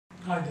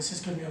Hi, this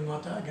is Kamil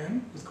Mata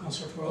again with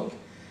Concert World.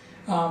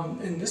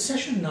 In this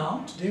session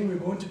now, today we're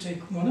going to take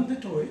one of the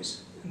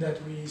toys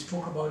that we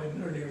spoke about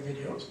in earlier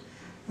videos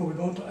and we're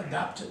going to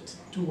adapt it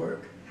to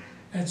work.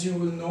 As you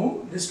will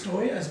know, this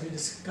toy, as we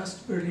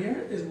discussed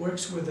earlier, it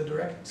works with a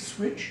direct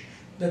switch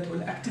that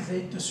will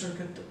activate the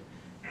circuit,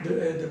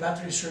 the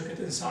battery circuit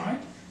inside.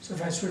 So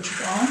if I switch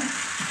it on,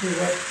 it will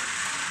work.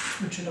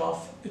 Switch it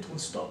off, it will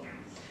stop.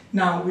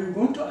 Now we're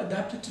going to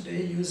adapt it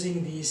today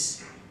using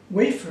these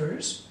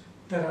wafers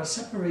that are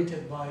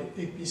separated by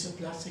a piece of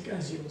plastic,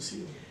 as you will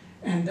see.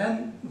 And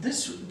then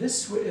this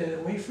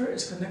wafer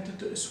is connected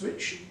to a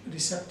switch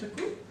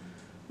receptacle,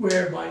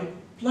 where by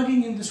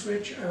plugging in the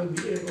switch, I will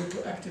be able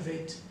to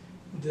activate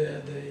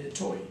the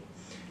toy.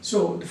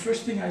 So the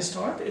first thing I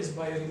start is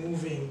by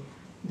removing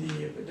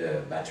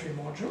the battery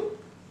module.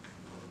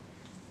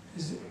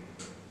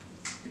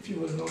 If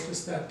you will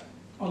notice that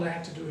all I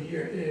have to do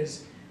here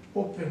is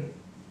open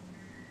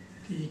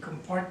the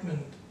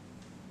compartment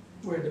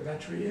where the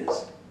battery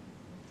is.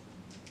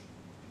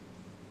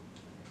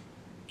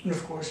 And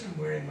of course I'm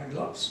wearing my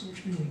gloves,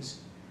 which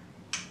means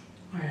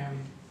I am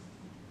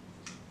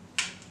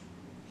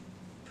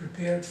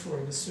prepared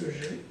for the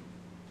surgery.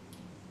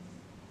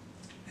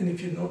 And if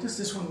you notice,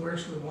 this one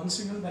works with one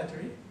single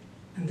battery,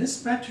 and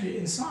this battery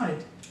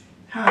inside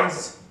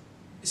has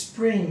a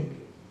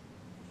spring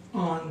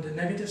on the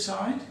negative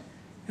side,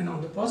 and on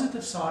the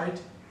positive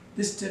side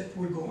this tip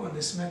will go on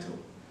this metal.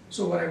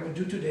 So what I would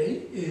do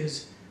today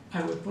is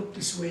I would put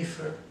this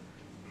wafer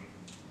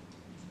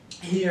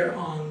here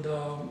on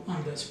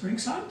the spring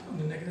side, on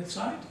the negative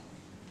side,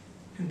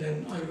 and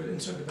then I will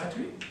insert the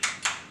battery.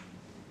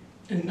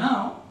 And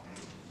now,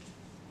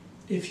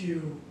 if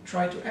you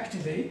try to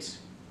activate,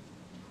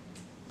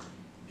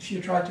 if you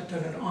try to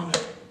turn it on,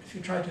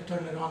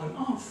 and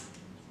off,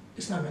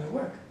 it's not going to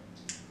work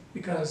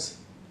because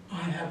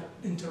I have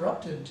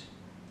interrupted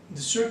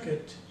the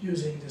circuit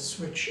using the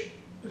switch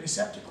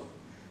receptacle.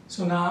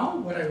 So now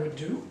what I would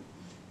do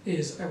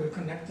is I will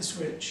connect the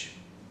switch.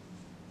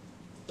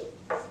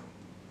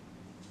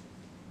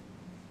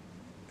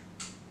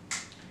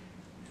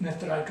 And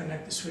after I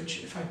connect the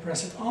switch, if I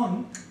press it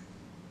on,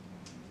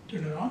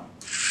 turn it on,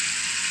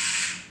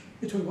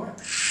 it will work.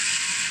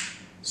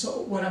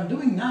 So what I'm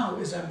doing now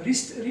is I'm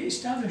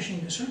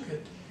re-establishing the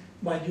circuit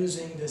by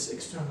using this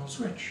external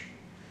switch.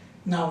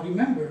 Now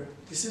remember,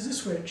 this is a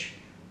switch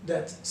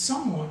that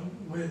someone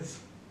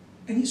with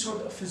any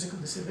sort of physical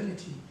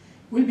disability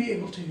will be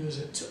able to use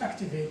it to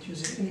activate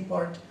using any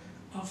part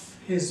of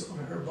his or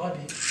her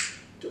body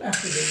to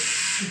activate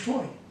the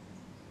toy.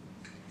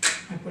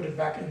 I put it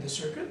back in the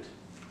circuit.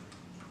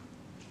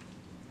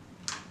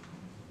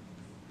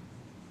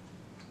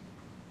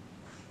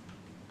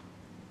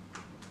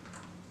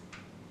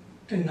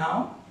 And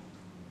now,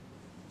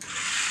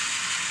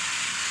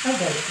 I've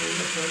got to play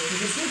the toy to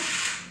the switch.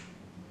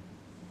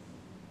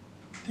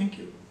 Thank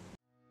you.